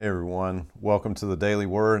Hey everyone, welcome to the Daily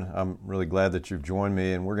Word. I'm really glad that you've joined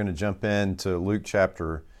me, and we're going to jump into Luke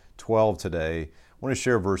chapter 12 today. I want to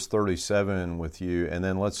share verse 37 with you, and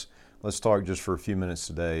then let's talk just for a few minutes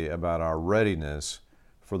today about our readiness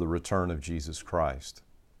for the return of Jesus Christ.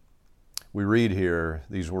 We read here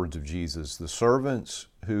these words of Jesus: "The servants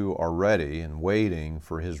who are ready and waiting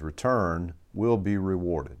for his return will be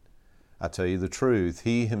rewarded. I tell you the truth,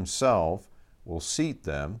 he himself will seat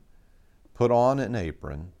them, put on an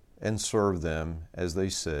apron, and serve them as they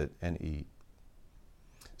sit and eat."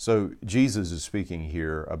 So Jesus is speaking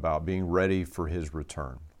here about being ready for his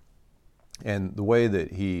return. And the way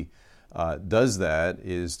that he does that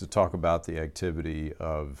is to talk about the activity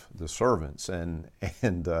of the servants. And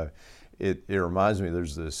it reminds me,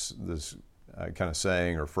 there's this kind of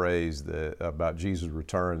saying or phrase that about Jesus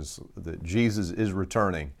returns, that Jesus is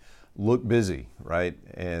returning. Look busy, right?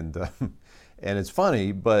 And it's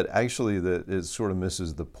funny, but actually it sort of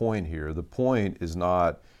misses the point here. The point is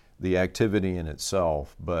not the activity in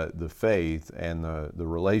itself, but the faith and the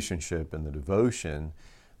relationship and the devotion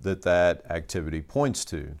that activity points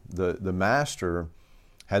to. The master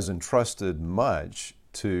has entrusted much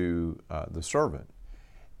to the servant.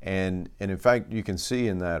 And in fact, you can see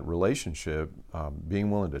in that relationship,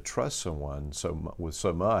 being willing to trust someone with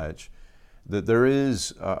so much, that there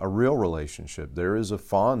is a real relationship. There is a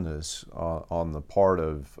fondness on the part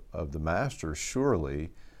of the master, surely,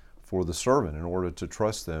 for the servant in order to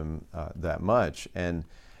trust them that much. And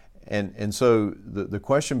so the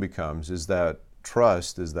question becomes, is that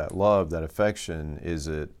trust, is that love, that affection, is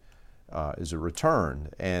it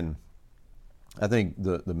returned? And I think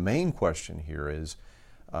the main question here is,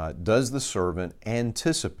 does the servant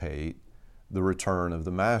anticipate the return of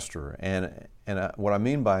the master? And what I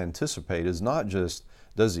mean by anticipate is not just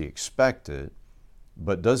does he expect it,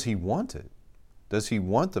 but does he want it? Does he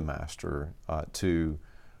want the master to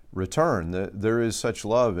return? There is such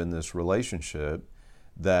love in this relationship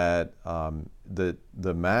that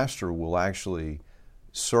the master will actually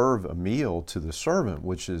serve a meal to the servant,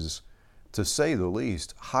 which is, to say the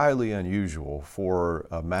least, highly unusual for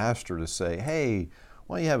a master to say, "Hey,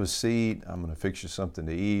 why don't you have a seat? I'm going to fix you something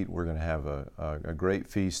to eat. We're going to have a great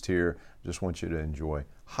feast here. Just want you to enjoy."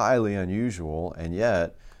 Highly unusual, and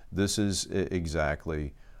yet this is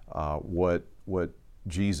exactly what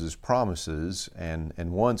Jesus promises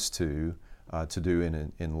and wants to do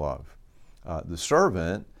in love. The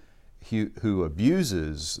servant who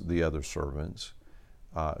abuses the other servants,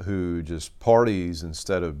 who just parties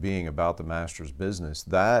instead of being about the master's business,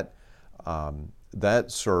 that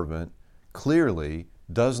servant clearly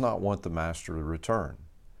does not want the master to return.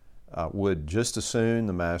 Would just as soon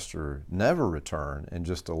the master never return and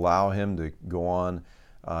just allow him to go on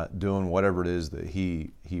doing whatever it is that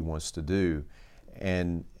he wants to do.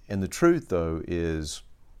 And the truth, though, is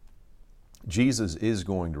Jesus is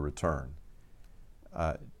going to return.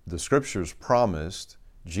 The Scriptures promised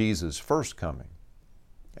Jesus' first coming,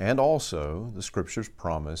 and also the Scriptures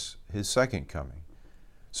promise his second coming.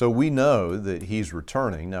 So we know that he's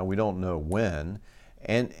returning. Now, we don't know when,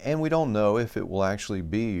 and we don't know if it will actually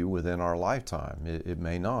be within our lifetime. It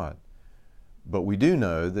may not. But we do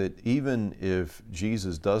know that even if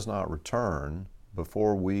Jesus does not return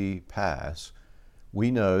before we pass, we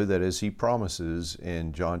know that as he promises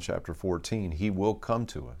in John chapter 14, he will come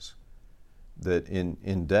to us. That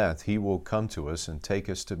in death, he will come to us and take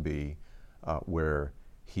us to be where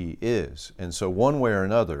he is. And so one way or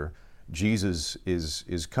another, Jesus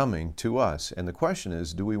is coming to us. And the question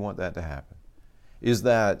is, do we want that to happen? Is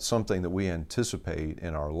that something that we anticipate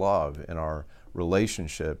in our love, in our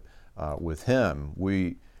relationship with him?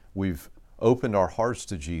 We've opened our hearts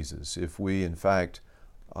to Jesus. If we, in fact,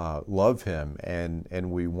 love him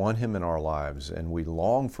and we want him in our lives and we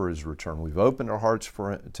long for his return, we've opened our hearts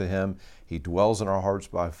to him. He dwells in our hearts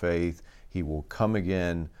by faith. He will come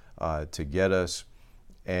again to get us.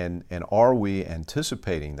 And are we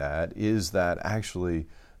anticipating that? Is that actually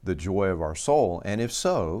the joy of our soul? And if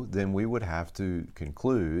so, then we would have to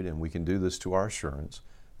conclude, and we can do this to our assurance,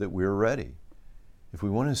 that we're ready. If we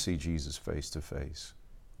want to see Jesus face to face,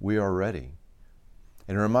 we are ready.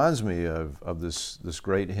 And it reminds me of this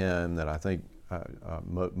great hymn that I think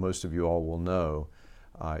most of you all will know,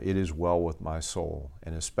 "It is well with my soul,"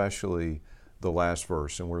 and especially the last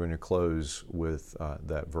verse, and we're going to close with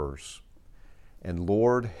that verse. "And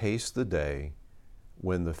Lord, haste the day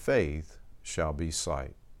when the faith shall be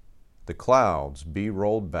sight. The clouds be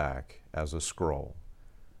rolled back as a scroll.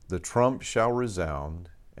 The trump shall resound,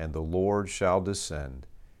 and the Lord shall descend.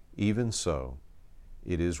 Even so,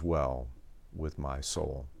 it is well with my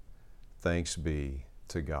soul." Thanks be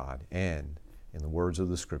to God. And in the words of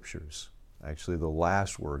the Scriptures, actually the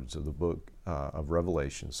last words of the book of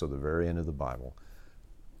Revelation, so the very end of the Bible.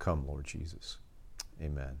 Come, Lord Jesus.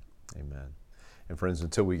 Amen. Amen. And friends,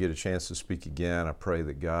 until we get a chance to speak again, I pray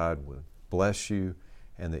that God would bless you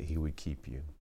and that He would keep you.